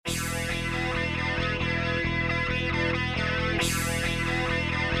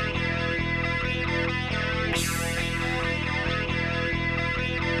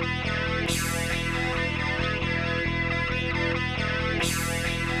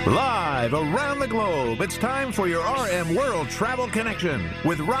Live around the globe, it's time for your RM World Travel Connection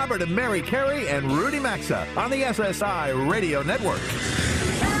with Robert and Mary Carey and Rudy Maxa on the SSI Radio Network.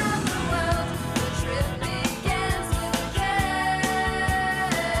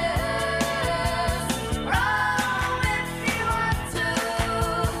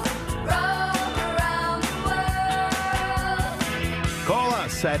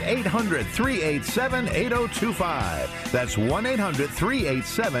 At 800-387-8025. That's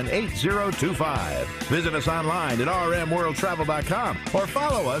 1-800-387-8025. Visit us online at rmworldtravel.com or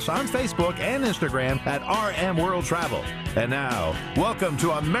follow us on Facebook and Instagram at RMWorldTravel. And now, welcome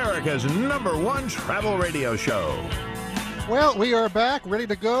to America's #1 travel radio show. Well, we are back, ready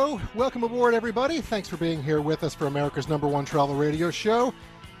to go. Welcome aboard, everybody. Thanks for being here with us for America's #1 travel radio show.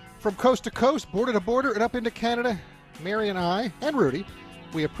 From coast to coast, border to border, and up into Canada, Mary and I, and Rudy,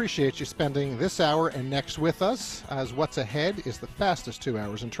 we appreciate you spending this hour and next with us, as what's ahead is the fastest 2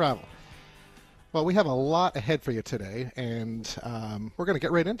 hours in travel. Well, we have a lot ahead for you today, and we're going to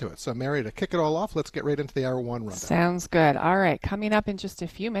get right into it. So, Mary, to kick it all off, let's get right into the Hour 1 rundown. Sounds good. All right, coming up in just a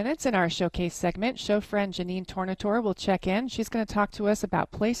few minutes in our showcase segment, show friend Jeanenne Tornatore will check in. She's going to talk to us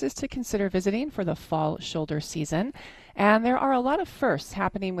about places to consider visiting for the fall shoulder season. And there are a lot of firsts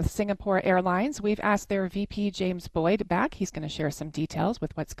happening with Singapore Airlines. We've asked their VP James Boyd back. He's going to share some details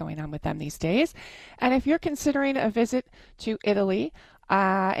with what's going on with them these days. And if you're considering a visit to Italy,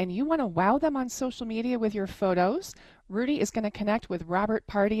 and you want to wow them on social media with your photos, Rudy is going to connect with Robert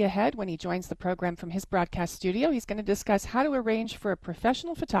Pardi ahead when he joins the program from his broadcast studio. He's going to discuss how to arrange for a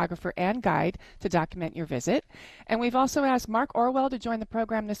professional photographer and guide to document your visit. And we've also asked Mark Orwell to join the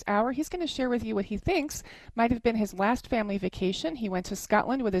program this hour. He's going to share with you what he thinks might have been his last family vacation. He went to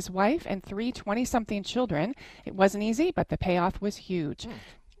Scotland with his wife and 3 20-something children. It wasn't easy, but the payoff was huge.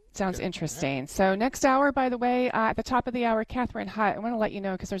 Sounds interesting. So next hour, by the way, at the top of the hour, Catherine Hutt. I want to let you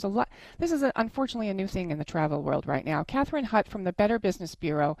know because there's a lot. This is unfortunately a new thing in the travel world right now. Catherine Hutt from the Better Business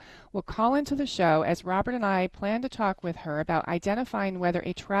Bureau will call into the show as Robert and I plan to talk with her about identifying whether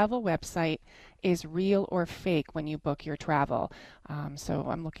a travel website is real or fake when you book your travel. So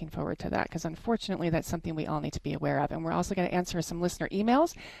I'm looking forward to that because unfortunately that's something we all need to be aware of. And we're also going to answer some listener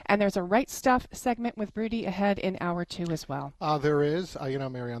emails. And there's a Right Stuff segment with Rudy ahead in hour 2 as well. There is.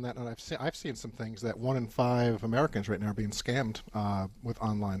 Mary, on that note, I've seen some things that 1 in 5 Americans right now are being scammed with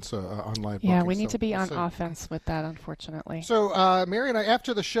online booking. Yeah, we need to be on offense with that, unfortunately. So, Mary and I,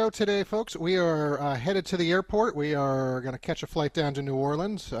 after the show today, folks, we are headed to the airport. We are going to catch a flight down to New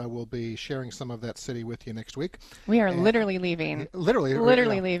Orleans. We'll be sharing some of that city with you next week. We are literally leaving.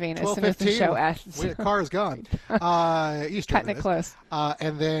 Literally leaving as soon as the show ends. The car is gone. Eastern. Cutting it close.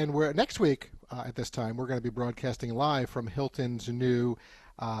 And then next week at this time, we're going to be broadcasting live from Hilton's new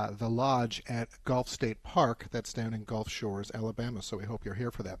The Lodge at Gulf State Park. That's down in Gulf Shores, Alabama. So we hope you're here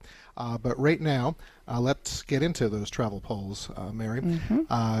for that. But right now, let's get into those travel polls, Mary.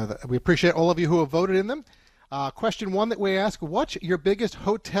 We appreciate all of you who have voted in them. Question 1 that we ask, what's your biggest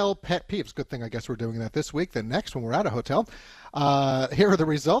hotel pet peeves? Good thing I guess we're doing that this week. Then next, when we're at a hotel, here are the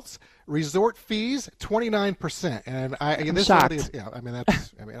results. Resort fees, 29%. And this shocked. I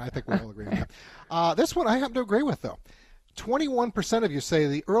think we all agree on that. This one I happen to agree with, though. 21% of you say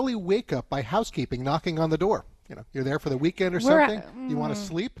the early wake up by housekeeping knocking on the door. You're there for the weekend or something. You want to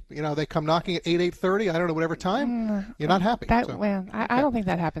sleep. They come knocking at 8, 8:30. I don't know, whatever time. You're not happy. I don't think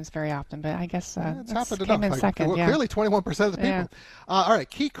that happens very often, but I guess it's happened came enough. in second. Clearly, 21% of the people. Yeah. All right,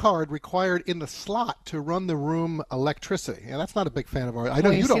 key card required in the slot to run the room electricity. Yeah, that's not a big fan of ours. I know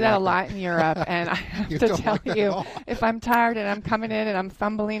you don't see that like a lot in Europe, and I have to tell you, if I'm tired and I'm coming in and I'm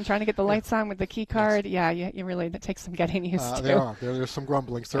fumbling trying to get the lights on with the key card, you really that takes some getting used to. There's some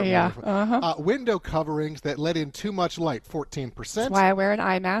grumbling certainly. Yeah. Window coverings that let in too much light. 14%. That's why I wear an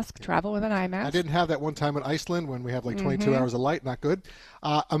eye mask, travel with an eye mask. I didn't have that one time in Iceland when we have like 22 hours of light. Not good.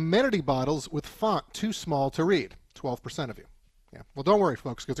 Amenity bottles with font too small to read. 12% of you. Yeah. Well, don't worry,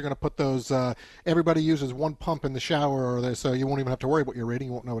 folks, because they're going to put those, everybody uses one pump in the shower, so you won't even have to worry about your reading.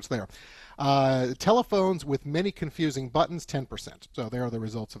 You won't know it's there. Telephones with many confusing buttons, 10%. So there are the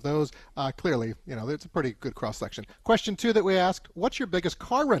results of those. Clearly, it's a pretty good cross-section. Question 2 that we asked, what's your biggest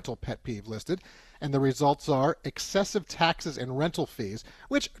car rental pet peeve listed? And the results are excessive taxes and rental fees,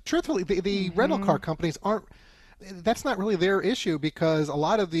 which, truthfully, the rental car companies aren't, that's not really their issue because a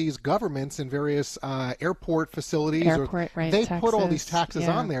lot of these governments and various airport facilities, they put all these taxes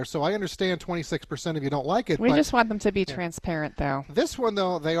on there. So I understand 26% of you don't like it. We just want them to be transparent, though. This one,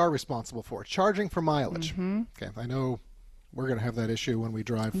 though, they are responsible for charging for mileage. Okay, I know we're going to have that issue when we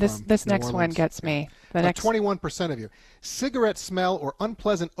drive this from This New next Orleans. one gets me. The next 21% of you. Cigarette smell or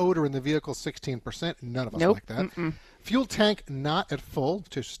unpleasant odor in the vehicle, 16%. None of us like that. Fuel tank not at full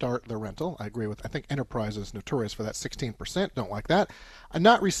to start the rental. I agree with, I think Enterprise is notorious for that 16%. Don't like that.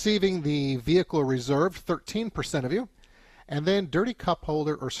 Not receiving the vehicle reserved, 13% of you. And then dirty cup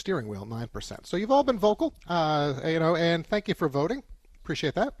holder or steering wheel, 9%. So you've all been vocal, and thank you for voting.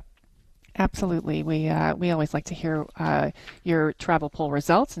 Appreciate that. Absolutely. We always like to hear your travel poll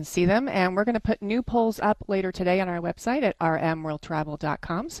results and see them. And we're going to put new polls up later today on our website at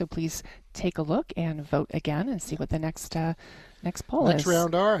rmworldtravel.com. So please take a look and vote again and see what the next poll is. Next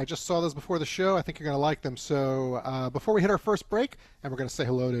round are. I just saw those before the show. I think you're going to like them. So before we hit our first break, and we're going to say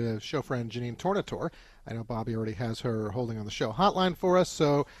hello to show friend Jeanenne Tornatore. I know Bobby already has her holding on the show hotline for us.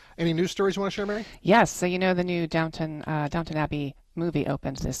 So any news stories you want to share, Mary? Yes. So the new Downton Abbey movie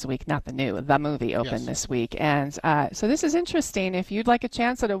opened this week. Not the movie opened this week. And so this is interesting. If you'd like a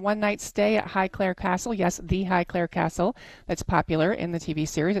chance at a one-night stay at Highclere Castle, yes, the Highclere Castle that's popular in the TV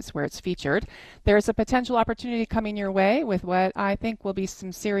series, it's where it's featured. There's a potential opportunity coming your way with what I think will be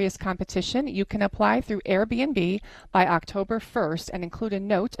some serious competition. You can apply through Airbnb by October 1st and include a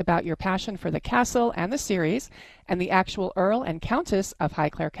note about your passion for the castle and the series, and the actual Earl and Countess of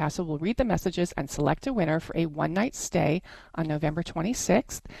Highclere Castle will read the messages and select a winner for a one-night stay on November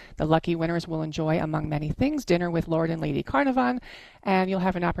 26th. The lucky winners will enjoy, among many things, dinner with Lord and Lady Carnarvon, and you'll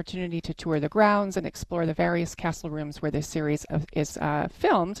have an opportunity to tour the grounds and explore the various castle rooms where this series is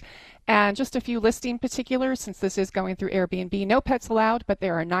filmed. And just a few listing particulars, since this is going through Airbnb. No pets allowed, but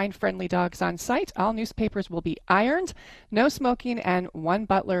there are 9 friendly dogs on site. All newspapers will be ironed, no smoking, and 1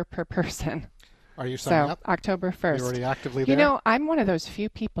 butler per person. Are you signing up? October 1st. You're already actively there? I'm one of those few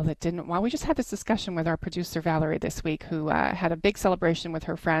people that didn't want. We just had this discussion with our producer, Valerie, this week, who had a big celebration with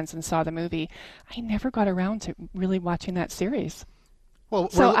her friends and saw the movie. I never got around to really watching that series. Well,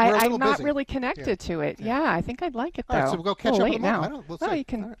 so I'm not really connected to it. Yeah, I think I'd like it, though. All right, so we'll go catch up late with now.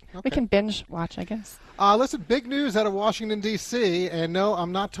 We can binge watch, I guess. Listen, big news out of Washington, D.C., and no,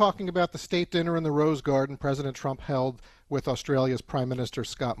 I'm not talking about the state dinner in the Rose Garden President Trump held with Australia's Prime Minister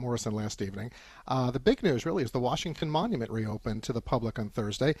Scott Morrison last evening. The big news really is the Washington Monument reopened to the public on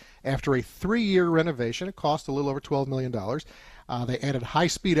Thursday after a 3-year renovation. It cost a little over $12 million. They added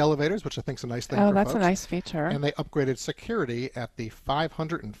high-speed elevators, which I think is a nice thing for folks. Oh, that's a nice feature. And they upgraded security at the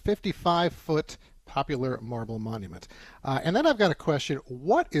 555-foot popular marble monument. And then I've got a question.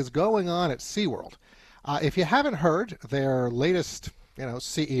 What is going on at SeaWorld? If you haven't heard, their latest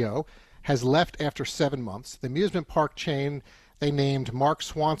CEO has left after 7 months. The amusement park chain, they named Mark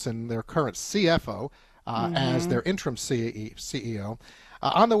Swanson, their current CFO, as their interim CEO.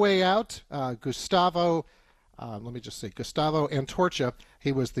 On the way out, Gustavo Antorcha,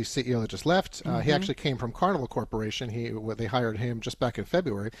 he was the CEO that just left. He actually came from Carnival Corporation. They hired him just back in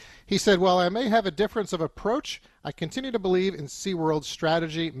February. He said, "While I may have a difference of approach, I continue to believe in SeaWorld's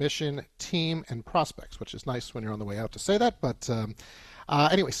strategy, mission, team, and prospects," which is nice when you're on the way out to say that. But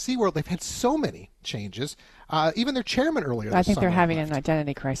anyway, SeaWorld, they've had so many changes. Even their chairman earlier I think they're having an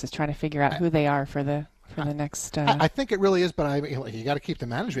identity crisis, trying to figure out who they are for the next... I think it really is, but you got to keep the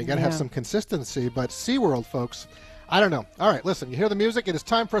management. You got to have some consistency. But SeaWorld, folks, I don't know. All right, listen, you hear the music. It is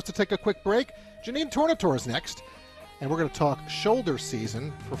time for us to take a quick break. Jeanenne Tornatore is next, and we're going to talk shoulder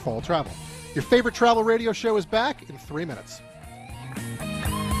season for fall travel. Your favorite travel radio show is back in 3 minutes.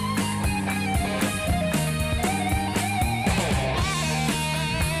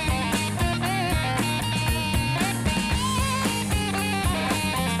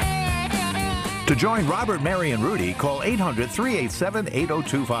 To join Robert, Mary, and Rudy, call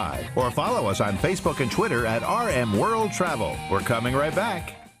 800-387-8025 or follow us on Facebook and Twitter at RMWorldTravel. We're coming right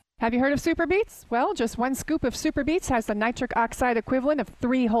back. Have you heard of Super Beets? Well, just 1 scoop of Super Beets has the nitric oxide equivalent of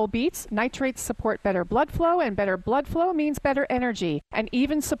 3 whole beets. Nitrates support better blood flow, and better blood flow means better energy, and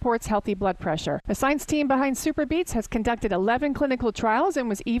even supports healthy blood pressure. The science team behind Super Beets has conducted 11 clinical trials and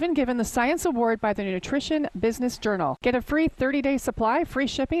was even given the Science Award by the Nutrition Business Journal. Get a free 30-day supply, free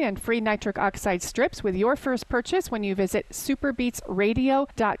shipping, and free nitric oxide strips with your first purchase when you visit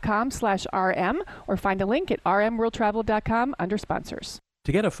superbeetsradio.com/RM or find a link at rmworldtravel.com under sponsors.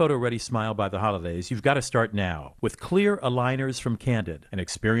 To get a photo-ready smile by the holidays, you've got to start now. With clear aligners from Candid, an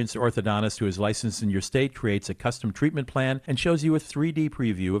experienced orthodontist who is licensed in your state creates a custom treatment plan and shows you a 3D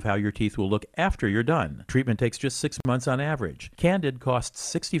preview of how your teeth will look after you're done. Treatment takes just 6 months on average. Candid costs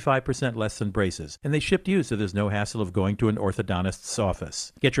 65% less than braces, and they ship to you so there's no hassle of going to an orthodontist's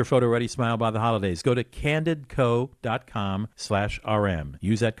office. Get your photo-ready smile by the holidays. Go to candidco.com/RM.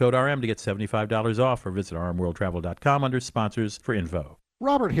 Use that code RM to get $75 off or visit rmworldtravel.com under sponsors for info.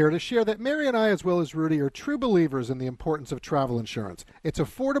 Robert here to share that Mary and I, as well as Rudy, are true believers in the importance of travel insurance. It's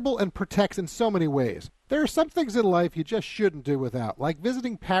affordable and protects in so many ways. There are some things in life you just shouldn't do without, like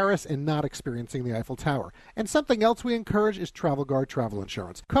visiting Paris and not experiencing the Eiffel Tower. And something else we encourage is Travel Guard travel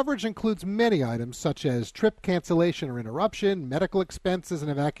insurance. Coverage includes many items such as trip cancellation or interruption, medical expenses and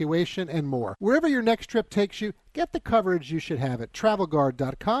evacuation, and more. Wherever your next trip takes you, get the coverage you should have at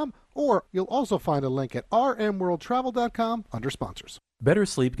travelguard.com, or you'll also find a link at rmworldtravel.com under sponsors. Better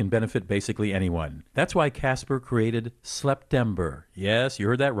sleep can benefit basically anyone. That's why Casper created September. Yes, you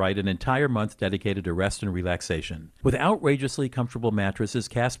heard that right, an entire month dedicated to rest and relaxation. With outrageously comfortable mattresses,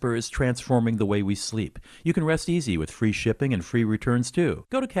 Casper is transforming the way we sleep. You can rest easy with free shipping and free returns too.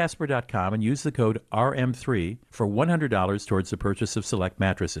 Go to Casper.com and use the code RM3 for $100 towards the purchase of select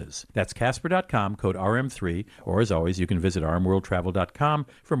mattresses. That's Casper.com, code RM3, or as always, you can visit RMWorldTravel.com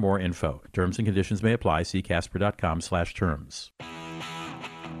for more info. Terms and conditions may apply. See Casper.com/terms.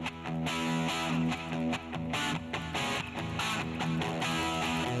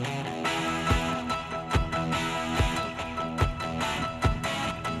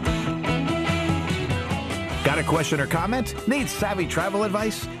 Got a question or comment? Need savvy travel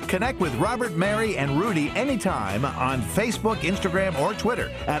advice? Connect with Robert, Mary, and Rudy anytime on Facebook, Instagram, or Twitter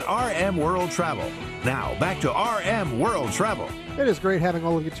at RMWorldTravel. Now, back to RM World Travel. It is great having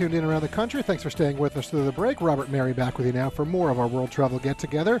all of you tuned in around the country. Thanks for staying with us through the break. Robert and Mary back with you now for more of our World Travel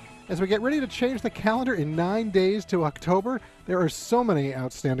Get-Together. As we get ready to change the calendar in 9 days to October, there are so many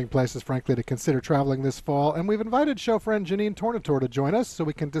outstanding places, frankly, to consider traveling this fall, and we've invited show friend Jeanenne Tornatore to join us so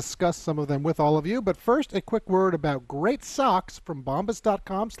we can discuss some of them with all of you. But first, a quick word about great socks from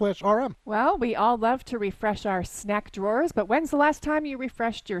bombas.com/RM. Well, we all love to refresh our snack drawers, but when's the last time you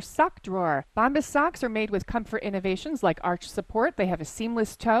refreshed your sock drawer? Bombas socks are made with comfort innovations like arch support. They have a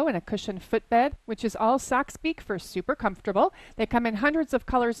seamless toe and a cushioned footbed, which is all sock speak for super comfortable. They come in hundreds of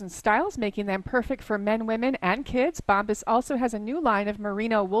colors and styles, making them perfect for men, women, and kids. Bombas also has a new line of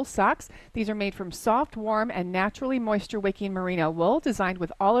merino wool socks. These are made from soft, warm, and naturally moisture-wicking merino wool, designed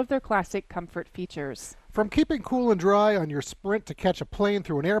with all of their classic comfort features. From keeping cool and dry on your sprint to catch a plane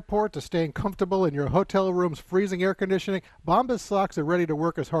through an airport to staying comfortable in your hotel room's freezing air conditioning, Bombas socks are ready to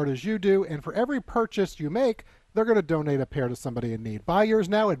work as hard as you do, and for every purchase you make, they're going to donate a pair to somebody in need. Buy yours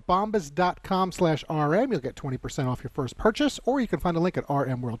now at bombas.com/RM. You'll get 20% off your first purchase, or you can find a link at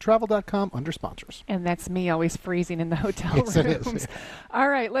rmworldtravel.com under sponsors. And that's me always freezing in the hotel Yes, rooms. it is. All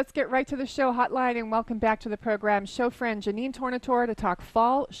right, let's get right to the show hotline and welcome back to the program show friend Jeanenne Tornatore to talk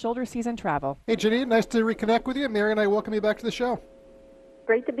fall shoulder season travel. Hey, Jeanenne, nice to reconnect with you. Mary and I welcome you back to the show.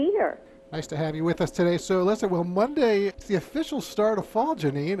 Great to be here. Nice to have you with us today. So listen, well, Monday, it's the official start of fall,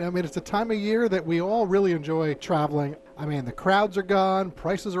 Jeanenne. I mean, it's a time of year that we all really enjoy traveling. I mean, the crowds are gone,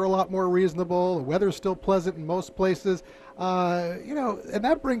 prices are a lot more reasonable, the weather's still pleasant in most places. And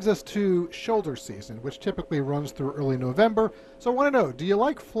that brings us to shoulder season, which typically runs through early November. So I want to know, do you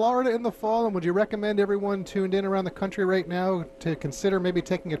like Florida in the fall, and would you recommend everyone tuned in around the country right now to consider maybe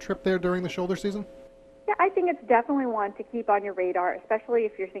taking a trip there during the shoulder season? Yeah, I think it's definitely one to keep on your radar, especially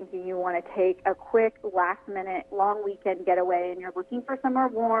if you're thinking you want to take a quick last-minute long weekend getaway and you're looking for somewhere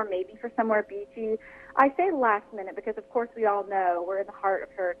warm, maybe for somewhere beachy. I say last minute because, of course, we all know we're in the heart of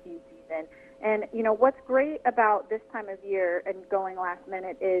hurricane season. And, what's great about this time of year and going last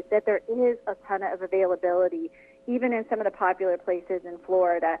minute is that there is a ton of availability, even in some of the popular places in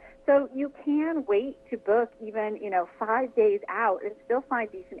Florida. So you can wait to book even, 5 days out and still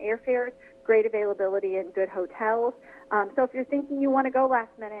find decent airfares, great availability in good hotels. So if you're thinking you want to go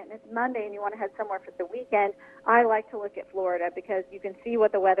last minute and it's Monday and you want to head somewhere for the weekend, I like to look at Florida because you can see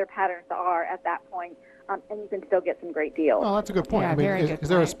what the weather patterns are at that point, and you can still get some great deals. Well, that's a good point. Yeah, I mean, very good is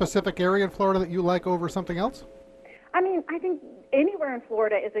there a point. specific area in Florida that you like over something else? I think anywhere in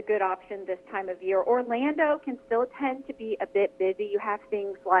Florida is a good option this time of year. Orlando can still tend to be a bit busy. You have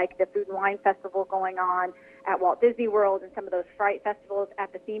things like the Food and Wine Festival going on at Walt Disney World and some of those Fright festivals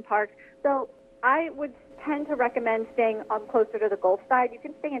at the theme parks. So I would tend to recommend staying closer to the Gulf side. You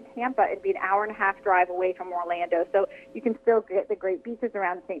can stay in Tampa and be an hour-and-a-half drive away from Orlando. So you can still get the great beaches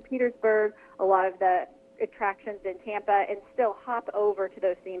around St. Petersburg, a lot of the attractions in Tampa, and still hop over to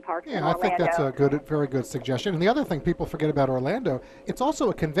those theme parks in Orlando. I think that's a very good suggestion. And the other thing people forget about Orlando, it's also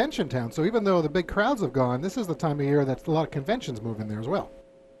a convention town. So even though the big crowds have gone, this is the time of year that a lot of conventions move in there as well.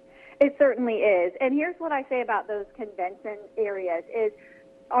 It certainly is. And here's what I say about those convention areas is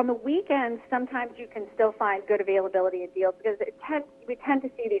on the weekends, sometimes you can still find good availability and deals because we tend to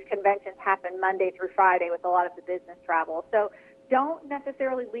see these conventions happen Monday through Friday with a lot of the business travel. So don't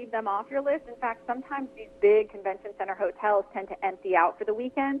necessarily leave them off your list. In fact, sometimes these big convention center hotels tend to empty out for the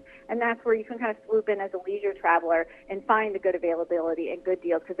weekend, and that's where you can kind of swoop in as a leisure traveler and find the good availability and good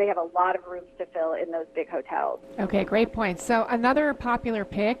deals because they have a lot of rooms to fill in those big hotels. Okay, great point. So another popular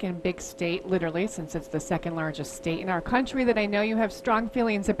pick in big state, literally, since it's the second largest state in our country that I know you have strong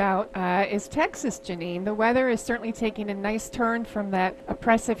feelings about, is Texas, Jeanenne. The weather is certainly taking a nice turn from that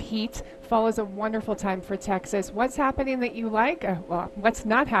oppressive heat. Fall is a wonderful time for Texas. What's happening that you like? Well, what's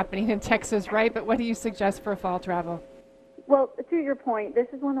not happening in Texas, right? But what do you suggest for fall travel? Well, to your point, this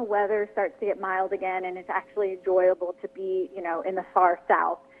is when the weather starts to get mild again, and it's actually enjoyable to be, in the far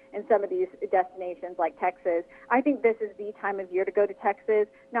south in some of these destinations like Texas. I think this is the time of year to go to Texas,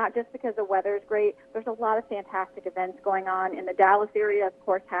 not just because the weather is great. There's a lot of fantastic events going on. In the Dallas area, of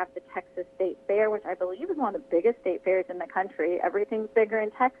course, have the Texas State Fair, which I believe is one of the biggest state fairs in the country. Everything's bigger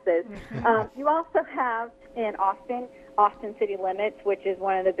in Texas. You also have in Austin City Limits, which is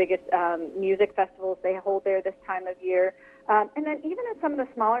one of the biggest music festivals they hold there this time of year. And then even in some of the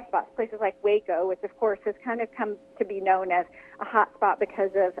smaller spots, places like Waco, which of course has kind of come to be known as a hot spot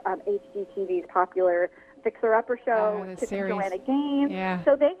because of HGTV's popular Fixer Upper show, Chip and Joanna Gaines. Yeah.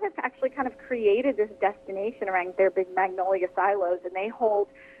 So they have actually kind of created this destination around their big Magnolia silos, and they hold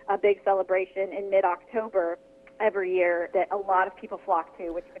a big celebration in mid-October every year that a lot of people flock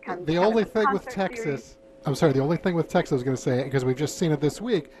to, which becomes the only thing with Texas. I'm sorry, the only thing with Texas I was going to say, because we've just seen it this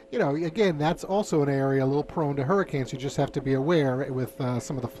week, again, that's also an area a little prone to hurricanes. You just have to be aware with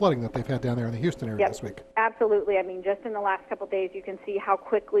some of the flooding that they've had down there in the Houston area this week. Absolutely. I mean, just in the last couple of days, you can see how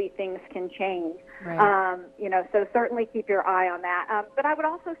quickly things can change. Right. So certainly keep your eye on that. But I would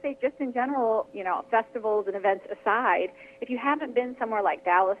also say just in general, festivals and events aside, if you haven't been somewhere like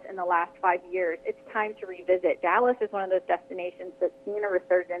Dallas in the last 5 years, it's time to revisit. Dallas is one of those destinations that's seen a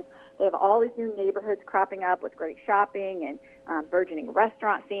resurgence. They have all these new neighborhoods cropping up with great shopping and burgeoning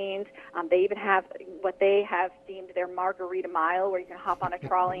restaurant scenes. They even have what they have deemed their Margarita Mile, where you can hop on a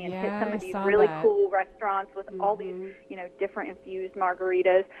trolley and hit some of these really cool restaurants with all these, different infused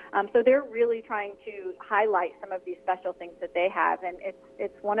margaritas. So they're really trying to highlight some of these special things that they have, and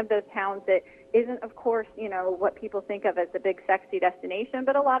it's one of those towns that isn't, of course, what people think of as the big sexy destination,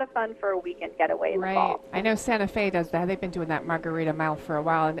 but a lot of fun for a weekend getaway in the fall. I know Santa Fe does that. They've been doing that Margarita Mile for a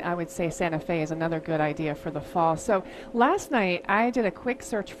while, and I would say Santa Fe is another good idea for the fall. So last night I did a quick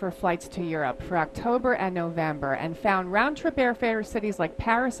search for flights to Europe for October and November and found round-trip airfare cities like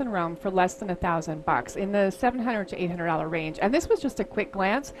Paris and Rome for less than $1,000 in the $700 to $800 range. And this was just a quick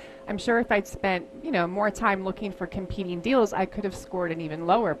glance. I'm sure if I'd spent, more time looking for competing deals, I could have scored an even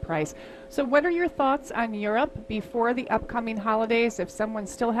lower price. So what are your thoughts on Europe before the upcoming holidays, if someone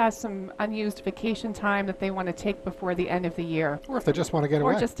still has some unused vacation time that they want to take before the end of the year? Or if they just want to get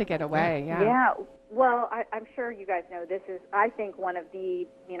away. Or just to get away, Yeah. Well, I'm sure you guys know this is, I think, one of the,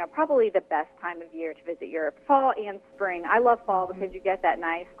 probably the best time of year to visit Europe. Fall and spring. I love fall because you get that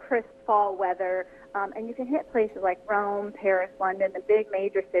nice, crisp fall weather, and you can hit places like Rome, Paris, London, the big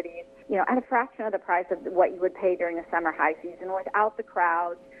major cities, at a fraction of the price of what you would pay during the summer high season without the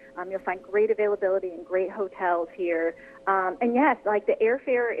crowds. You'll find great availability and great hotels here. And yes, like the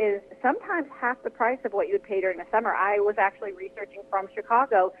airfare is sometimes half the price of what you would pay during the summer. I was actually researching from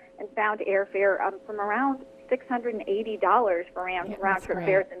Chicago and found airfare from around $680 for round-trip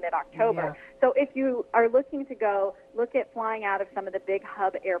fares in mid-October. Yeah. So if you are looking to go, look at flying out of some of the big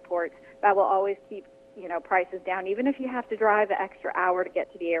hub airports. That will always keep prices down, even if you have to drive the extra hour to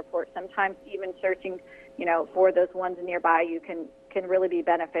get to the airport. Sometimes even searching, for those ones nearby you can really be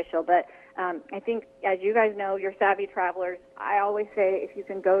beneficial. But I think, as you guys know, you're savvy travelers. I always say if you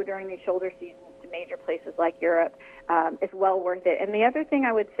can go during these shoulder seasons to major places like Europe, it's well worth it. And the other thing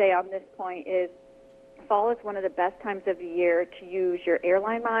I would say on this point is fall is one of the best times of the year to use your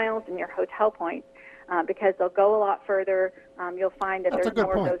airline miles and your hotel points because they'll go a lot further. You'll find that there's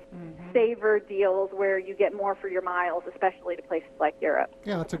more of those saver deals where you get more for your miles, especially to places like Europe.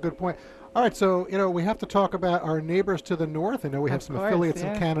 Yeah, that's a good point. All right, so, we have to talk about our neighbors to the north. I know we have some affiliates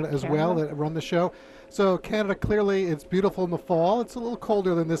in Canada as well that run the show. So Canada, clearly, it's beautiful in the fall. It's a little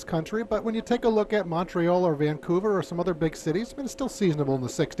colder than this country, but when you take a look at Montreal or Vancouver or some other big cities, it's still seasonable in the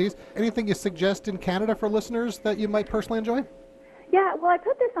 60s. Anything you suggest in Canada for listeners that you might personally enjoy? Yeah, well, I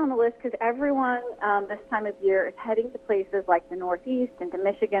put this on the list because everyone this time of year is heading to places like the Northeast and to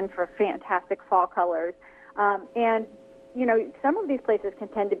Michigan for fantastic fall colors. And some of these places can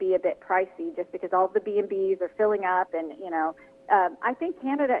tend to be a bit pricey just because all the B&Bs are filling up. And, I think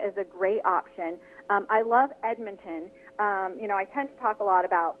Canada is a great option. I love Edmonton. I tend to talk a lot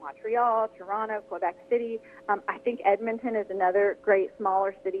about Montreal, Toronto, Quebec City. I think Edmonton is another great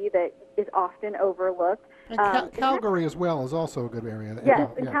smaller city that is often overlooked. And Calgary as well is also a good area. Yes,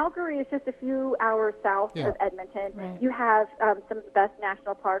 and Calgary is just a few hours south of Edmonton. Right. You have some of the best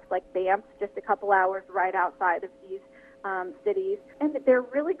national parks like Banff, just a couple hours right outside of these cities, and they're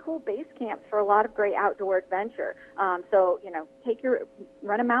really cool base camps for a lot of great outdoor adventure.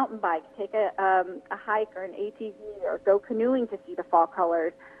 Run a mountain bike, take a hike or an ATV, or go canoeing to see the fall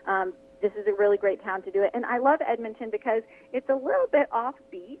colors. This is a really great town to do it. And I love Edmonton because it's a little bit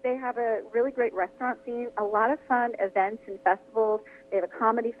offbeat. They have a really great restaurant scene, a lot of fun events and festivals. They have a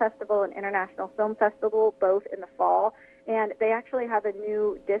comedy festival and international film festival, both in the fall. And they actually have a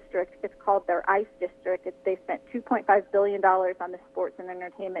new district. It's called their ICE district. They spent $2.5 billion on the sports and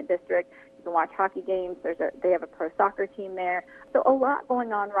entertainment district. You can watch hockey games. They have a pro soccer team there. So a lot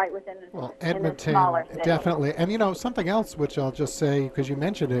going on right within Edmonton, in the smaller city. Definitely. And, something else, which I'll just say, because you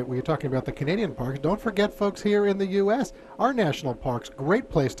mentioned it, when you're talking about the Canadian parks, don't forget, folks, here in the U.S., our national parks, great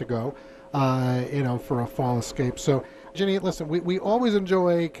place to go, for a fall escape. So, Ginny, listen, we always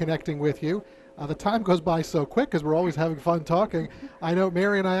enjoy connecting with you. The time goes by so quick because we're always having fun talking. I know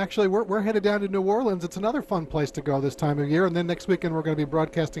Mary and I actually, we're headed down to New Orleans. It's another fun place to go this time of year. And then next weekend we're going to be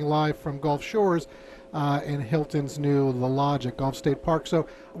broadcasting live from Gulf Shores in Hilton's new La Lodge at Gulf State Park. So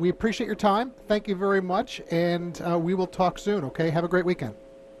we appreciate your time. Thank you very much. And we will talk soon, okay? Have a great weekend.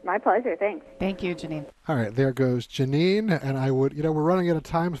 My pleasure. Thanks. Thank you, Jeanenne. All right, there goes Jeanenne. And I would, we're running out of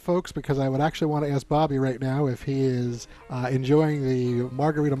time, folks, because I would actually want to ask Bobby right now if he is enjoying the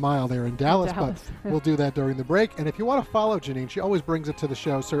Margarita Mile there in Dallas. But we'll do that during the break. And if you want to follow Jeanenne, she always brings it to the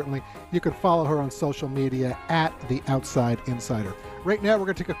show, certainly. You can follow her on social media at The Outside Insider. Right now, we're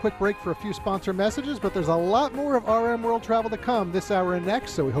going to take a quick break for a few sponsor messages, but there's a lot more of RM World Travel to come this hour and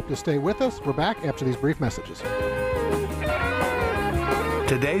next, so we hope you'll stay with us. We're back after these brief messages.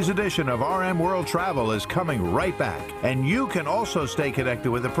 Today's edition of RM World Travel is coming right back, and you can also stay connected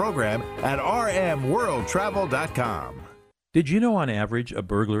with the program at rmworldtravel.com. Did you know on average a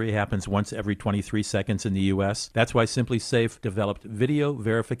burglary happens once every 23 seconds in the U.S.? That's why Simply Safe developed video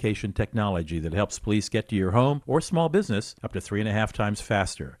verification technology that helps police get to your home or small business up to 3.5 times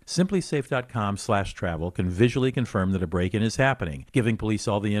faster. SimplySafe.com/travel can visually confirm that a break-in is happening, giving police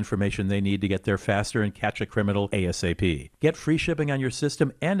all the information they need to get there faster and catch a criminal ASAP. Get free shipping on your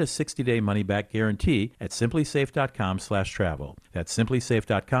system and a 60-day money-back guarantee at SimplySafe.com/travel. That's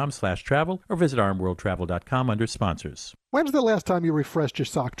SimplySafe.com/travel or visit RMWorldTravel.com under sponsors. When's the last time you refreshed your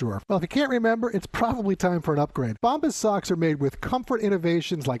sock drawer? Well, if you can't remember, it's probably time for an upgrade. Bombas socks are made with comfort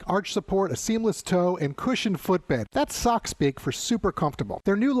innovations like arch support, a seamless toe, and cushioned footbed. That's sock speak for super comfortable.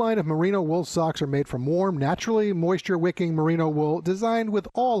 Their new line of merino wool socks are made from warm, naturally moisture-wicking merino wool designed with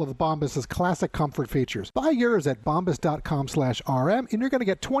all of Bombas' classic comfort features. Buy yours at bombas.com/RM and you're going to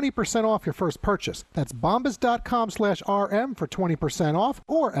get 20% off your first purchase. That's bombas.com/RM for 20% off,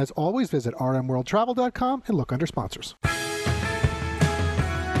 or as always, visit rmworldtravel.com and look under sponsors.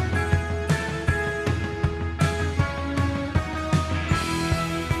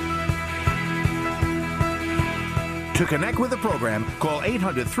 To connect with the program, call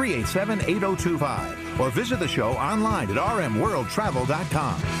 800-387-8025 or visit the show online at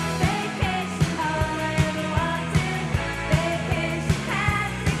rmworldtravel.com.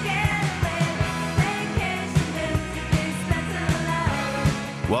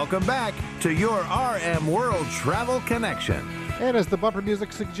 Welcome back to your RM World Travel Connection. And as the bumper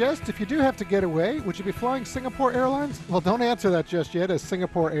music suggests, if you do have to get away, would you be flying Singapore Airlines? Well, don't answer that just yet, as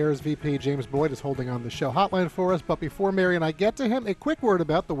Singapore Air's VP James Boyd is holding on the show hotline for us. But before Mary and I get to him, a quick word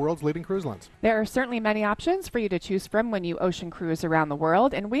about the world's leading cruise lines. There are certainly many options for you to choose from when you ocean cruise around the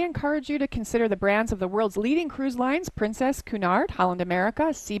world, and we encourage you to consider the brands of the world's leading cruise lines: Princess, Cunard, Holland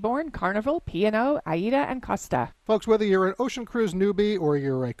America, Seabourn, Carnival, P&O, AIDA, and Costa. Folks, whether you're an ocean cruise newbie or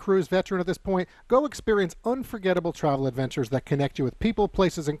you're a cruise veteran at this point, go experience unforgettable travel adventures that connect you with people,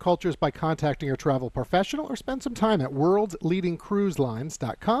 places, and cultures by contacting your travel professional, or spend some time at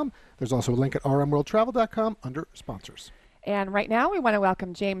worldsleadingcruiselines.com. There's also a link at rmworldtravel.com under sponsors. And right now we want to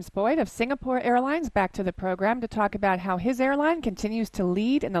welcome James Boyd of Singapore Airlines back to the program to talk about how his airline continues to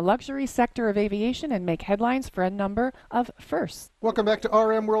lead in the luxury sector of aviation and make headlines for a number of firsts. Welcome back to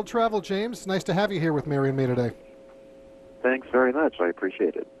RM World Travel, James. Nice to have you here with Mary and me today. Thanks very much. I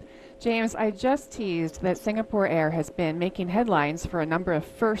appreciate it. James, I just teased that Singapore Air has been making headlines for a number of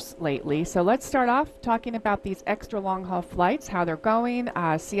firsts lately. So let's start off talking about these extra long-haul flights, how they're going.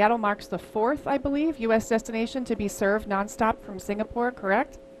 Seattle marks the 4th, I believe, U.S. destination to be served nonstop from Singapore,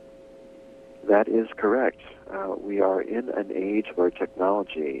 correct? That is correct. We are in an age where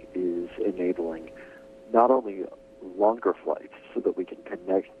technology is enabling not only longer flights so that we can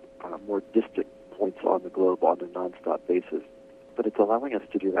connect more distant points on the globe on a nonstop basis. But it's allowing us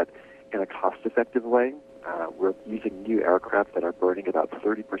to do that in a cost-effective way. We're using new aircraft that are burning about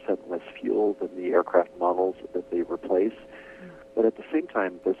 30% less fuel than the aircraft models that they replace. But at the same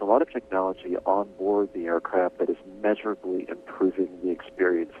time, there's a lot of technology on board the aircraft that is measurably improving the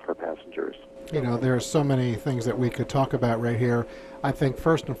experience for passengers. You know, there are so many things that we could talk about right here. I think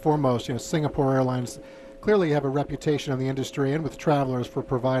first and foremost, Singapore Airlines clearly have a reputation in the industry and with travelers for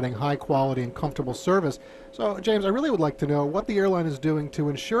providing high quality and comfortable service. So, James, I really would like to know what the airline is doing to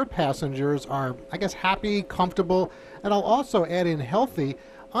ensure passengers are, happy, comfortable, and I'll also add in healthy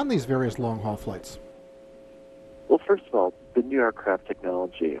on these various long-haul flights. Well, first of all, the new aircraft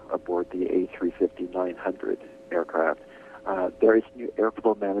technology aboard the A350-900 aircraft, there is new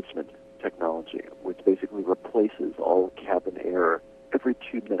airflow management technology, which basically replaces all cabin air every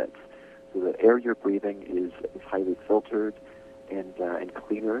 2 minutes. So the air you're breathing is highly filtered and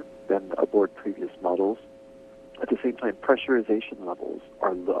cleaner than aboard previous models. At the same time, pressurization levels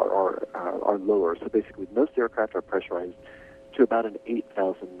are lower. So basically, most aircraft are pressurized to about an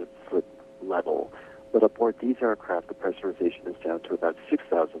 8,000 foot level. But aboard these aircraft, the pressurization is down to about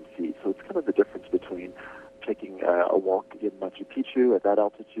 6,000 feet. So it's kind of the difference between taking a walk in Machu Picchu at that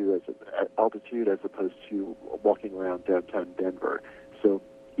altitude as opposed to walking around downtown Denver. So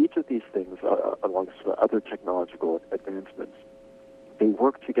each of these things, alongside other technological advancements, they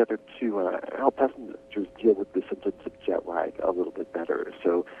work together to help passengers deal with the symptoms of jet lag a little bit better.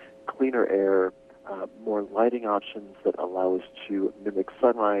 So cleaner air, more lighting options that allow us to mimic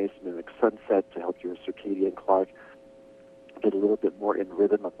sunrise, mimic sunset to help your circadian clock get a little bit more in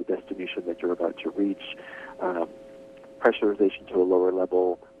rhythm of the destination that you're about to reach, pressurization to a lower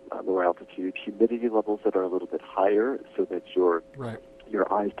level, lower altitude, humidity levels that are a little bit higher so that your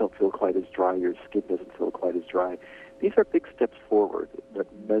eyes don't feel quite as dry, your skin doesn't feel quite as dry. These are big steps forward that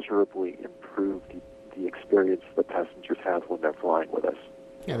measurably improve the experience that passengers have when they're flying with us.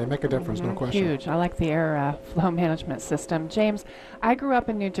 Yeah, they make a difference, no question. Huge. I like the air flow management system. James, I grew up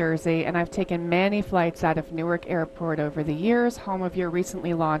in New Jersey, and I've taken many flights out of Newark Airport over the years, home of your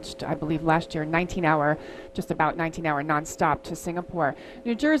recently launched, I believe last year, just about 19-hour nonstop to Singapore.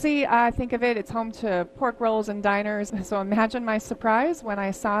 New Jersey, I think of it's home to pork rolls and diners. So imagine my surprise when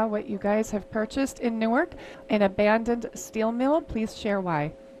I saw what you guys have purchased in Newark, an abandoned steel mill. Please share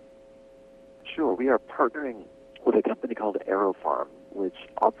why. Sure. We are partnering with a company called AeroFarm, which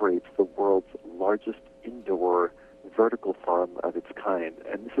operates the world's largest indoor vertical farm of its kind.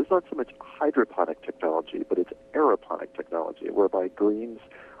 And this is not so much hydroponic technology, but it's aeroponic technology, whereby greens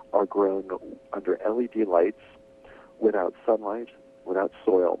are grown under LED lights without sunlight, without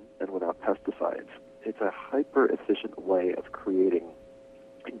soil, and without pesticides. It's a hyper-efficient way of creating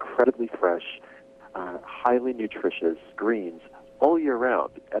incredibly fresh, highly nutritious greens all year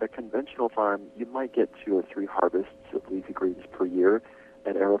round. At a conventional farm, you might get 2 or 3 harvests of leafy greens per year,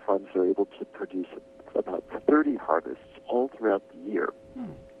 and AeroFarms are able to produce about 30 harvests all throughout the year.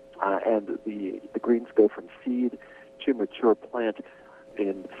 And the greens go from seed to mature plant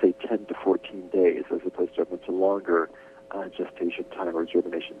in, say, 10 to 14 days, as opposed to a much longer gestation time or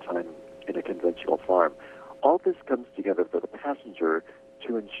germination time in a conventional farm. All this comes together for the passenger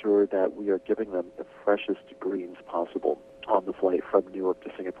to ensure that we are giving them the freshest greens possible on the flight from Newark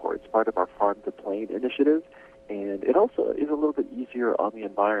to Singapore. It's part of our Farm to Plane initiative, and it also is a little bit easier on the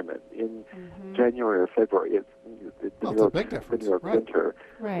environment. In January or February, it's a big difference. The New York winter,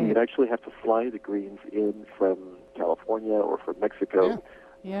 we'd actually have to fly the greens in from California or from Mexico.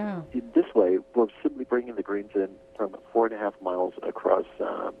 Yeah. In this way, we're simply bringing the greens in from 4.5 miles across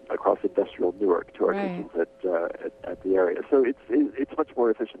industrial Newark to our kitchens at the area. So it's much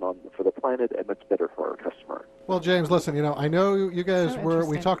more efficient for the planet and much better for our customer. Well, James, listen, I know you guys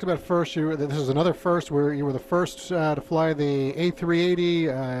we talked about first, this is another first where you were the first to fly the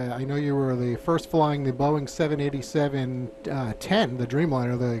A380. I know you were the first flying the Boeing 787-10, the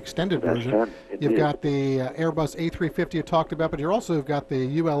Dreamliner, the extended version. You've got the Airbus A350 you talked about, but you also have got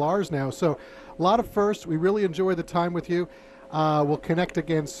the ULRs now. So a lot of firsts. We really enjoy the time with you. We'll connect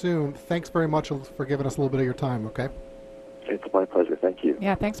again soon. Thanks very much for giving us a little bit of your time, okay? It's my pleasure. Thank you.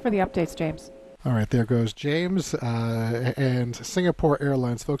 Yeah, thanks for the updates, James. All right, there goes James and Singapore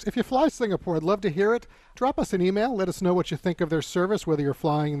Airlines, folks. If you fly Singapore, I'd love to hear it. Drop us an email. Let us know what you think of their service, whether you're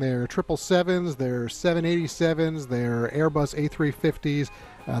flying their 777s, their 787s, their Airbus A350s,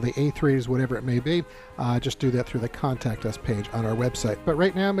 the A3s, whatever it may be. Just do that through the Contact Us page on our website. But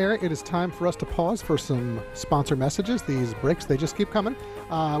right now, Mary, it is time for us to pause for some sponsor messages. These breaks, they just keep coming.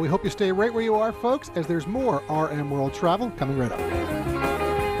 We hope you stay right where you are, folks, as there's more RM World Travel coming right up.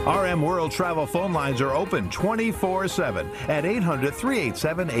 RM World Travel phone lines are open 24/7 at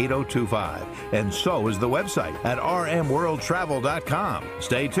 800-387-8025. And so is the website at rmworldtravel.com.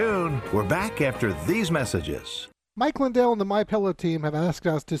 Stay tuned. We're back after these messages. Mike Lindell and the MyPillow team have asked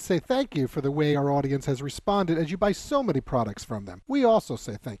us to say thank you for the way our audience has responded as you buy so many products from them. We also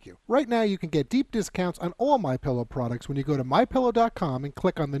say thank you. Right now you can get deep discounts on all MyPillow products when you go to mypillow.com and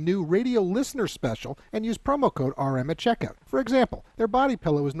click on the new radio listener special and use promo code RM at checkout. For example, their body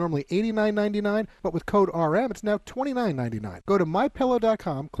pillow is normally $89.99, but with code RM it's now $29.99. Go to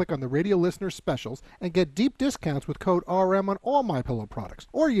mypillow.com, click on the radio listener specials, and get deep discounts with code RM on all MyPillow products,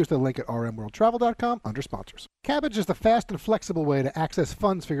 or use the link at rmworldtravel.com under sponsors. Kabbage is the fast and flexible way to access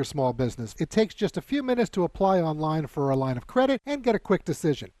funds for your small business. It takes just a few minutes to apply online for a line of credit and get a quick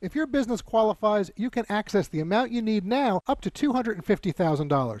decision. If your business qualifies, you can access the amount you need now up to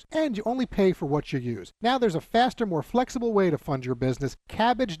 $250,000, and you only pay for what you use. Now there's a faster, more flexible way to fund your business,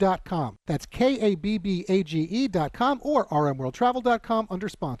 Kabbage.com. That's Kabbage.com or rmworldtravel.com under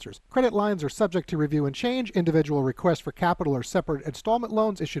sponsors. Credit lines are subject to review and change. Individual requests for capital or separate installment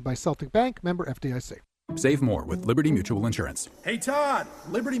loans issued by Celtic Bank, member FDIC. Save more with Liberty Mutual Insurance. Hey, Todd,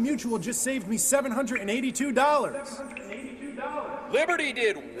 Liberty Mutual just saved me $782. Liberty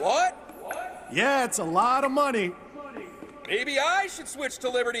did what? Yeah, it's a lot of money. Maybe I should switch to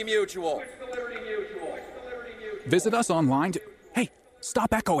Liberty Mutual. Visit us online to... Hey,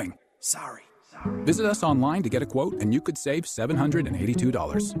 stop echoing. Sorry. Visit us online to get a quote, and you could save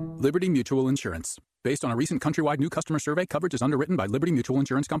 $782. Liberty Mutual Insurance. Based on a recent countrywide new customer survey, coverage is underwritten by Liberty Mutual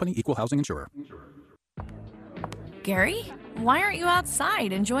Insurance Company, Equal Housing Insurer. Gary, why aren't you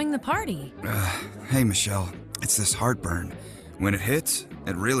outside enjoying the party? Hey, Michelle. It's this heartburn. When it hits,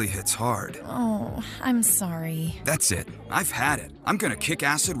 it really hits hard. Oh, I'm sorry. That's it. I've had it. I'm gonna kick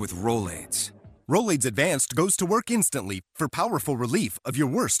acid with Rolaids. Rolaids Advanced goes to work instantly for powerful relief of your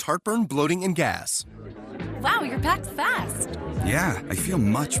worst heartburn, bloating, and gas. Wow, you're packed fast. Yeah, I feel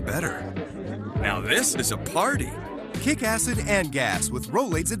much better. Now this is a party. Kick acid and gas with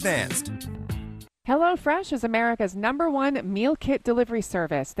Rolaids Advanced. HelloFresh is America's #1 meal kit delivery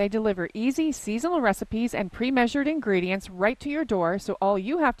service. They deliver easy, seasonal recipes and pre-measured ingredients right to your door, so all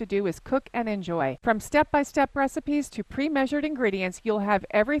you have to do is cook and enjoy. From step-by-step recipes to pre-measured ingredients, you'll have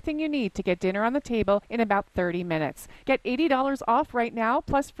everything you need to get dinner on the table in about 30 minutes. Get $80 off right now,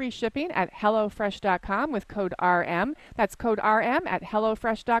 plus free shipping at HelloFresh.com with code RM. That's code RM at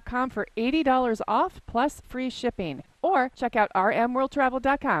HelloFresh.com for $80 off, plus free shipping. Or check out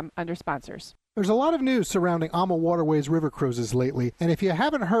RMWorldTravel.com under sponsors. There's a lot of news surrounding AMA Waterways river cruises lately, and if you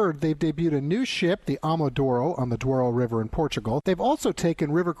haven't heard, they've debuted a new ship, the AMA Douro, on the Douro River in Portugal. They've also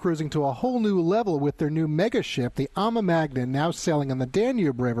taken river cruising to a whole new level with their new mega ship, the AMA Magna, now sailing on the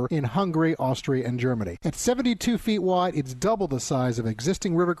Danube River in Hungary, Austria, and Germany. At 72 feet wide, it's double the size of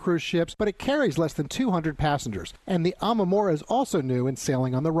existing river cruise ships, but it carries less than 200 passengers. And the AMA Mora is also new and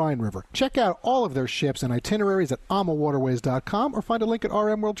sailing on the Rhine River. Check out all of their ships and itineraries at amawaterways.com or find a link at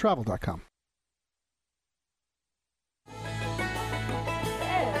rmworldtravel.com.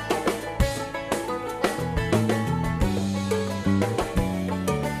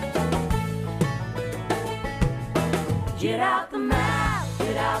 Get out the map,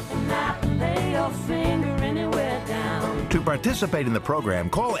 and lay your finger anywhere down. To participate in the program,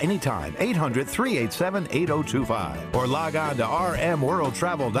 call anytime, 800-387-8025, or log on to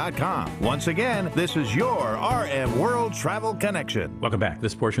rmworldtravel.com. Once again, this is your RM World Travel Connection. Welcome back.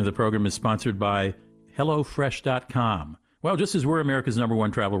 This portion of the program is sponsored by HelloFresh.com. Well, just as we're America's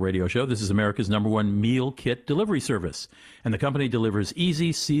 #1 travel radio show, this is America's #1 meal kit delivery service. And the company delivers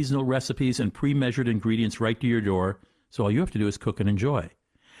easy, seasonal recipes and pre-measured ingredients right to your door, so all you have to do is cook and enjoy.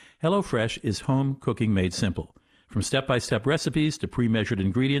 HelloFresh is home cooking made simple. From step-by-step recipes to pre-measured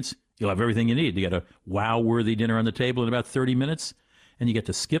ingredients, you'll have everything you need to get a wow-worthy dinner on the table in about 30 minutes, and you get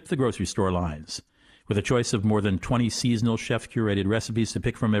to skip the grocery store lines. With a choice of more than 20 seasonal chef-curated recipes to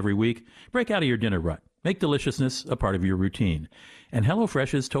pick from every week, break out of your dinner rut. Make deliciousness a part of your routine. And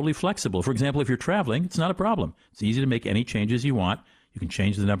HelloFresh is totally flexible. For example, if you're traveling, it's not a problem. It's easy to make any changes you want. You can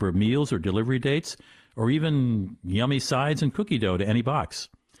change the number of meals or delivery dates, or even yummy sides and cookie dough to any box.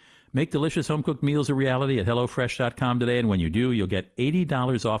 Make delicious home-cooked meals a reality at HelloFresh.com today, and when you do, you'll get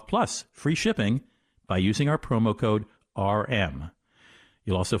 $80 off plus free shipping by using our promo code RM.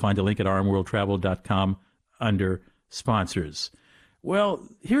 You'll also find a link at RMWorldTravel.com under sponsors. Well,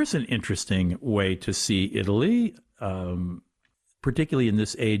 here's an interesting way to see Italy, particularly in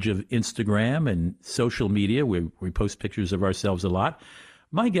this age of Instagram and social media, where we post pictures of ourselves a lot.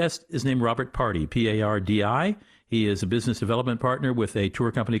 My guest is named Robert Pardi, P-A-R-D-I. He is a business development partner with a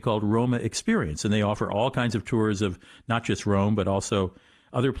tour company called Roma Experience, and they offer all kinds of tours of not just Rome, but also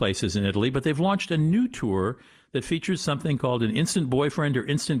other places in Italy, but they've launched a new tour that features something called an instant boyfriend or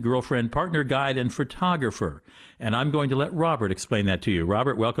instant girlfriend partner guide and photographer. And I'm going to let Robert explain that to you.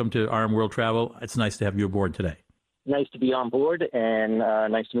 Robert, welcome to RM World Travel. It's nice to have you aboard today. Nice to be on board, and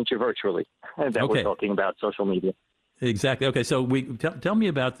nice to meet you virtually. We're talking about social media. Exactly. Okay, so tell me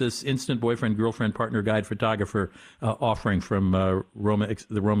about this instant boyfriend, girlfriend, partner guide, photographer offering from the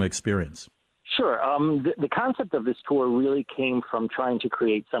Roma Experience. Sure. The concept of this tour really came from trying to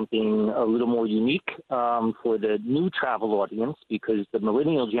create something a little more unique for the new travel audience, because the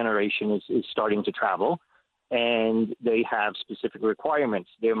millennial generation is starting to travel, and they have specific requirements.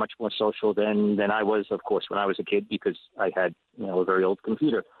 They're much more social than I was, of course, when I was a kid, because I had a very old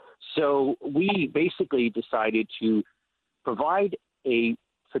computer. So we basically decided to provide a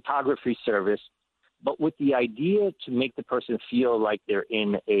photography service, but with the idea to make the person feel like they're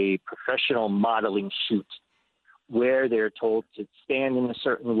in a professional modeling shoot, where they're told to stand in a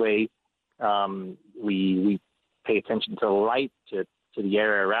certain way. We pay attention to the light, to the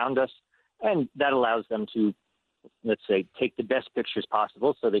area around us, and that allows them to, let's say, take the best pictures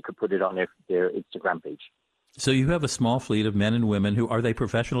possible so they could put it on their Instagram page. So you have a small fleet of men and women who, are they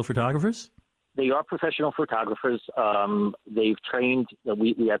professional photographers? They are professional photographers. They've trained,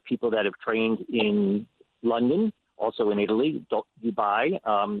 we have people that have trained in London, also in Italy, Dubai.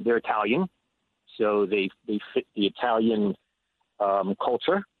 They're Italian, so they fit the Italian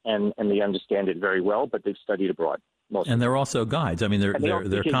culture, and they understand it very well, but they've studied abroad. Mostly. And they're also guides. I mean,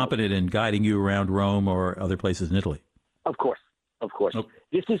 they're competent in guiding you around Rome or other places in Italy. Of course. Okay.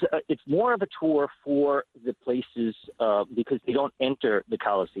 This is it's more of a tour for the places because they don't enter the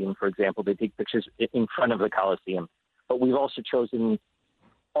Colosseum, for example. They take pictures in front of the Colosseum. But we've also chosen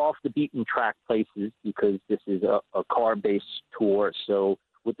off the beaten track places because this is a car-based tour. So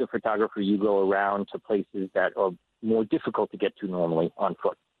with the photographer, you go around to places that are more difficult to get to normally on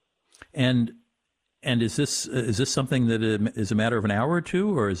foot. And is this something that is a matter of an hour or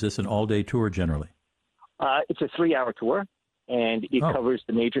two, or is this an all-day tour generally? It's a 3-hour tour. And it covers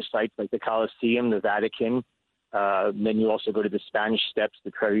the major sites like the Colosseum, the Vatican. Then you also go to the Spanish Steps,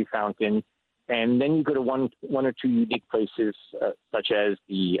 the Trevi Fountain, and then you go to one or two unique places, such as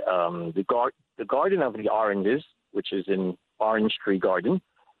the Garden of the Oranges, which is an orange tree garden,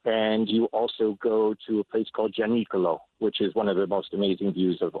 and you also go to a place called Gianicolo, which is one of the most amazing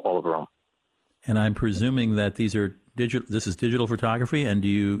views of all of Rome. And I'm presuming that these are digital. This is digital photography, and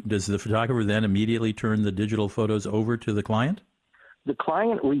does the photographer then immediately turn the digital photos over to the client? The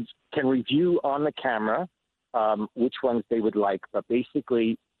client can review on the camera which ones they would like, but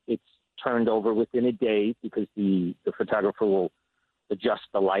basically it's turned over within a day because the photographer will adjust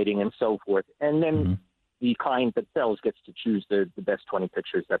the lighting and so forth, and then the client themselves gets to choose the best 20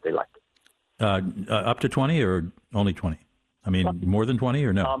 pictures that they like. Up to 20 or only 20? I mean, more than 20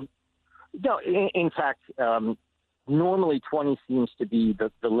 or no? No, in fact, normally 20 seems to be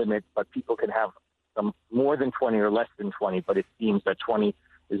the limit, but people can have more than 20 or less than 20, but it seems that 20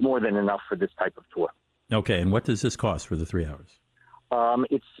 is more than enough for this type of tour. Okay, and what does this cost for the 3 hours?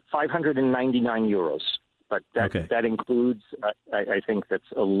 It's 599 euros, but that includes, I think that's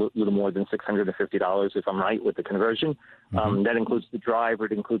a little more than $650 if I'm right with the conversion. That includes the driver,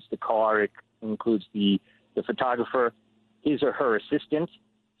 it includes the car, it includes the photographer, his or her assistant,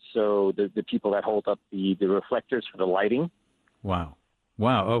 so the people that hold up the reflectors for the lighting. Wow.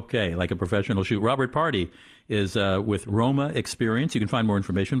 Okay, like a professional shoot. Robert Pardi is with Roma Experience. You can find more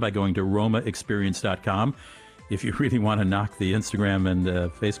information by going to romaexperience.com. If you really want to knock the Instagram and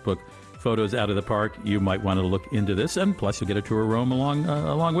Facebook photos out of the park, you might want to look into this, and plus you'll get a tour of Rome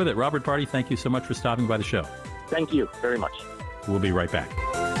along with it. Robert Pardi, thank you so much for stopping by the show. Thank you very much. We'll be right back.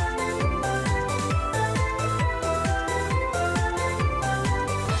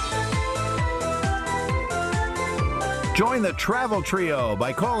 Join the Travel Trio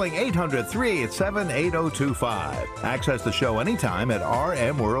by calling 800-387-8025. Access the show anytime at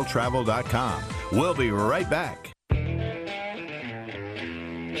RMWorldTravel.com. We'll be right back.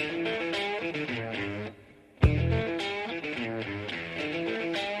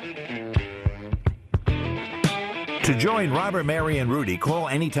 To join Robert, Mary, and Rudy, call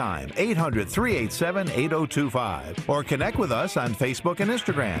anytime, 800-387-8025, or connect with us on Facebook and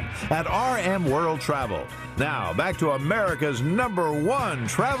Instagram at RM World Travel. Now, back to America's #1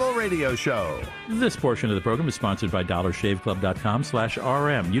 travel radio show. This portion of the program is sponsored by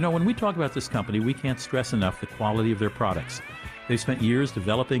DollarShaveClub.com/RM. You know, when we talk about this company, we can't stress enough the quality of their products. They've spent years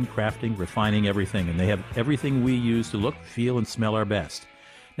developing, crafting, refining everything, and they have everything we use to look, feel, and smell our best.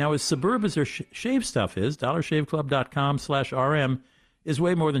 Now, as superb as their shave stuff is, DollarShaveClub.com/RM is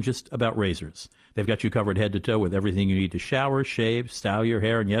way more than just about razors. They've got you covered head to toe with everything you need to shower, shave, style your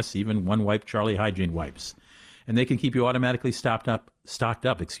hair, and yes, even one-wipe Charlie hygiene wipes. And they can keep you automatically stocked up,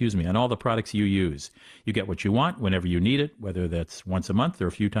 on all the products you use. You get what you want whenever you need it, whether that's once a month or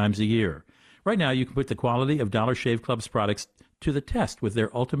a few times a year. Right now, you can put the quality of Dollar Shave Club's products to the test with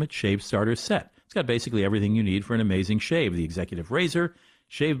their Ultimate Shave Starter Set. It's got basically everything you need for an amazing shave: the executive razor,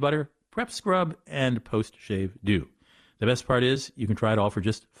 shave butter, prep scrub, and post-shave dew. The best part is you can try it all for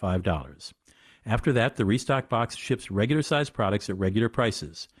just $5. After that, the restock box ships regular-sized products at regular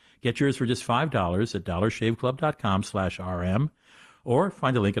prices. Get yours for just $5 at dollarshaveclub.com/RM, or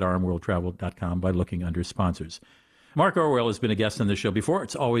find a link at RMWorldTravel.com by looking under sponsors. Mark Orwell has been a guest on the show before.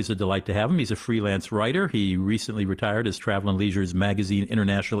 It's always a delight to have him. He's a freelance writer. He recently retired as Travel and Leisure's magazine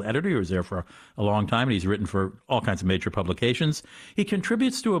international editor. He was there for a long time, and he's written for all kinds of major publications. He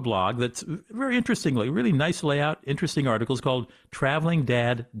contributes to a blog that's very interestingly, really nice layout, interesting articles called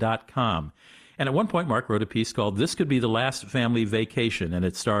TravelingDad.com. And at one point, Mark wrote a piece called "This Could Be the Last Family Vacation," and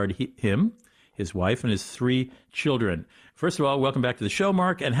it starred him, his wife, and his 3 children. First of all, welcome back to the show,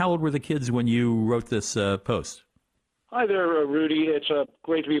 Mark. And how old were the kids when you wrote this post? Hi there, Rudy. It's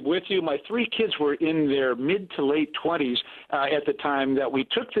great to be with you. My 3 kids were in their mid to late 20s at the time that we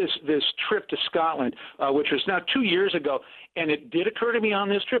took this trip to Scotland, which was now 2 years ago. And it did occur to me on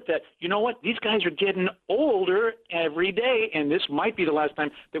this trip that, you know what, these guys are getting older every day, and this might be the last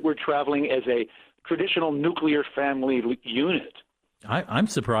time that we're traveling as a traditional nuclear family unit. I'm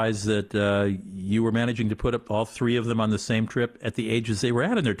surprised that you were managing to put up all 3 of them on the same trip at the ages they were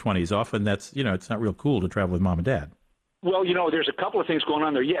at in their 20s. Often that's, it's not real cool to travel with mom and dad. Well, there's a couple of things going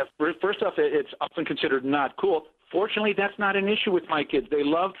on there. Yeah, first off, it's often considered not cool. Fortunately, that's not an issue with my kids. They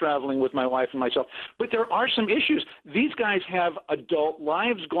love traveling with my wife and myself. But there are some issues. These guys have adult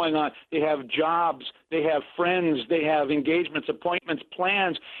lives going on. They have jobs. They have friends. They have engagements, appointments,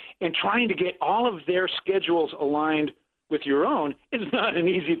 plans. And trying to get all of their schedules aligned with your own is not an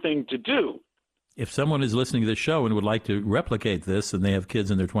easy thing to do. If someone is listening to this show and would like to replicate this, and they have kids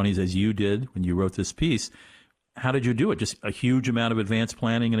in their 20s as you did when you wrote this piece, how did you do it? Just a huge amount of advanced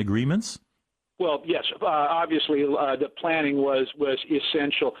planning and agreements? Well, yes. Obviously, the planning was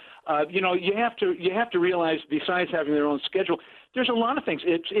essential. You have to realize, besides having their own schedule, there's a lot of things.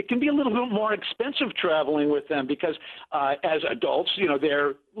 It can be a little bit more expensive traveling with them because as adults,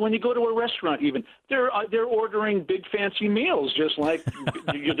 when you go to a restaurant, even they're ordering big fancy meals, just like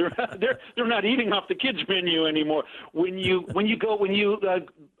they're not eating off the kids' menu anymore. When you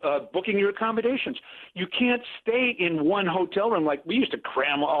booking your accommodations, you can't stay in one hotel room like we used to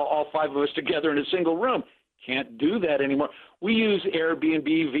cram all 5 of us together in a single room. Can't do that anymore. We use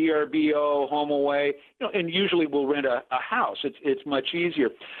Airbnb, VRBO, HomeAway, and usually we'll rent a house. It's much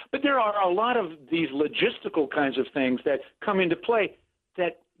easier. But there are a lot of these logistical kinds of things that come into play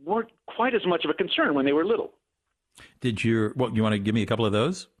that weren't quite as much of a concern when they were little. You want to give me a couple of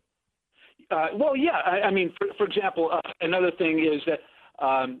those? Well, yeah. I mean, for example, another thing is that,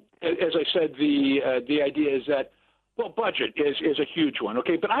 as I said, the idea is that, well, budget is a huge one,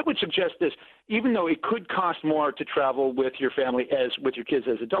 okay? But I would suggest this, even though it could cost more to travel with your family with your kids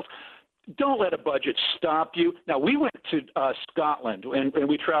as adults, don't let a budget stop you. Now, we went to Scotland, and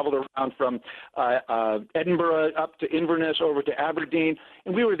we traveled around from Edinburgh up to Inverness over to Aberdeen,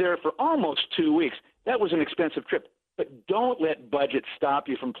 and we were there for almost 2 weeks. That was an expensive trip. But don't let budget stop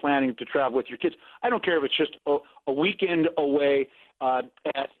you from planning to travel with your kids. I don't care if it's just a weekend away at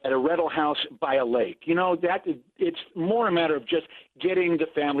a rental house by a lake. It's more a matter of just getting the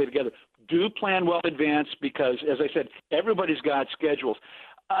family together. Do plan well in advance because, as I said, everybody's got schedules.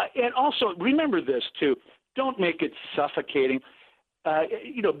 And also, remember this, too. Don't make it suffocating.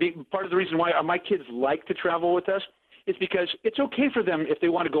 Part of the reason why my kids like to travel with us is because it's okay for them if they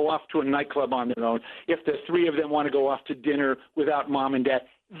want to go off to a nightclub on their own, if the 3 of them want to go off to dinner without mom and dad.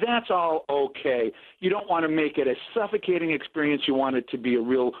 That's all okay. You don't want to make it a suffocating experience. You want it to be a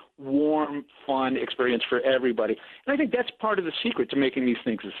real warm, fun experience for everybody. And I think that's part of the secret to making these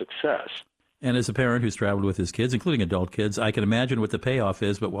things a success. And as a parent who's traveled with his kids, including adult kids, I can imagine what the payoff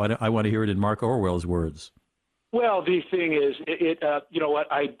is, but I want to hear it in Mark Orwell's words. Well, the thing is,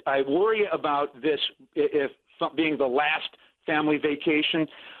 I worry about this being the last family vacation,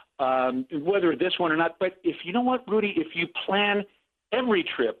 whether this one or not. But if you know what, Rudy, if you plan every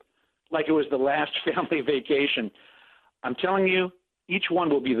trip like it was the last family vacation, I'm telling you, each one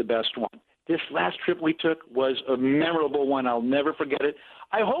will be the best one. This last trip we took was a memorable one. I'll never forget it.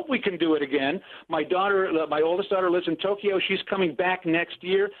 I hope we can do it again. My oldest daughter lives in Tokyo. She's coming back next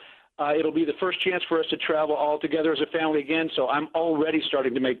year. It'll be the first chance for us to travel all together as a family again, so I'm already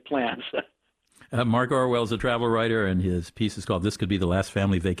starting to make plans. Mark Orwell is a travel writer, and his piece is called This Could Be the Last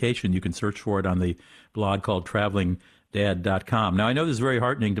Family Vacation. You can search for it on the blog called travelingdad.com. Now, I know this is very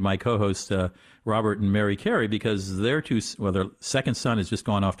heartening to my co-hosts, Robert and Mary Carey, because their second son has just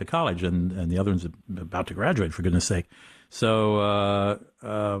gone off to college, and the other one's about to graduate, for goodness sake. So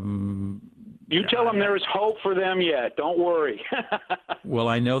you tell them there is hope for them yet. Don't worry. Well,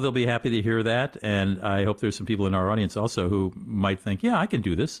 I know they'll be happy to hear that, and I hope there's some people in our audience also who might think, yeah, I can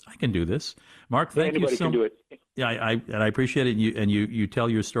do this. Mark, thank you so much. Anybody can do it. Yeah, I appreciate it. You tell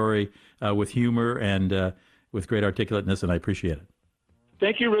your story with humor and with great articulateness, and I appreciate it.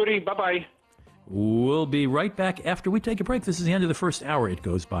 Thank you, Rudy. Bye-bye. We'll be right back after we take a break. This is the end of the first hour. It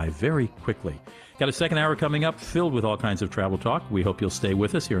goes by very quickly. Got a second hour coming up filled with all kinds of travel talk. We hope you'll stay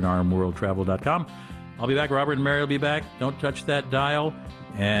with us here on RMWorldTravel.com. I'll be back. Robert and Mary will be back. Don't touch that dial.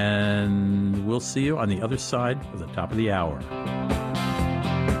 And we'll see you on the other side of the top of the hour.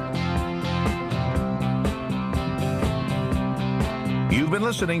 You've been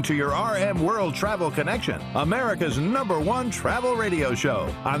listening to your RM World Travel Connection, America's #1 travel radio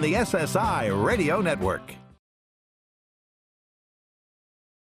show on the SSI Radio Network.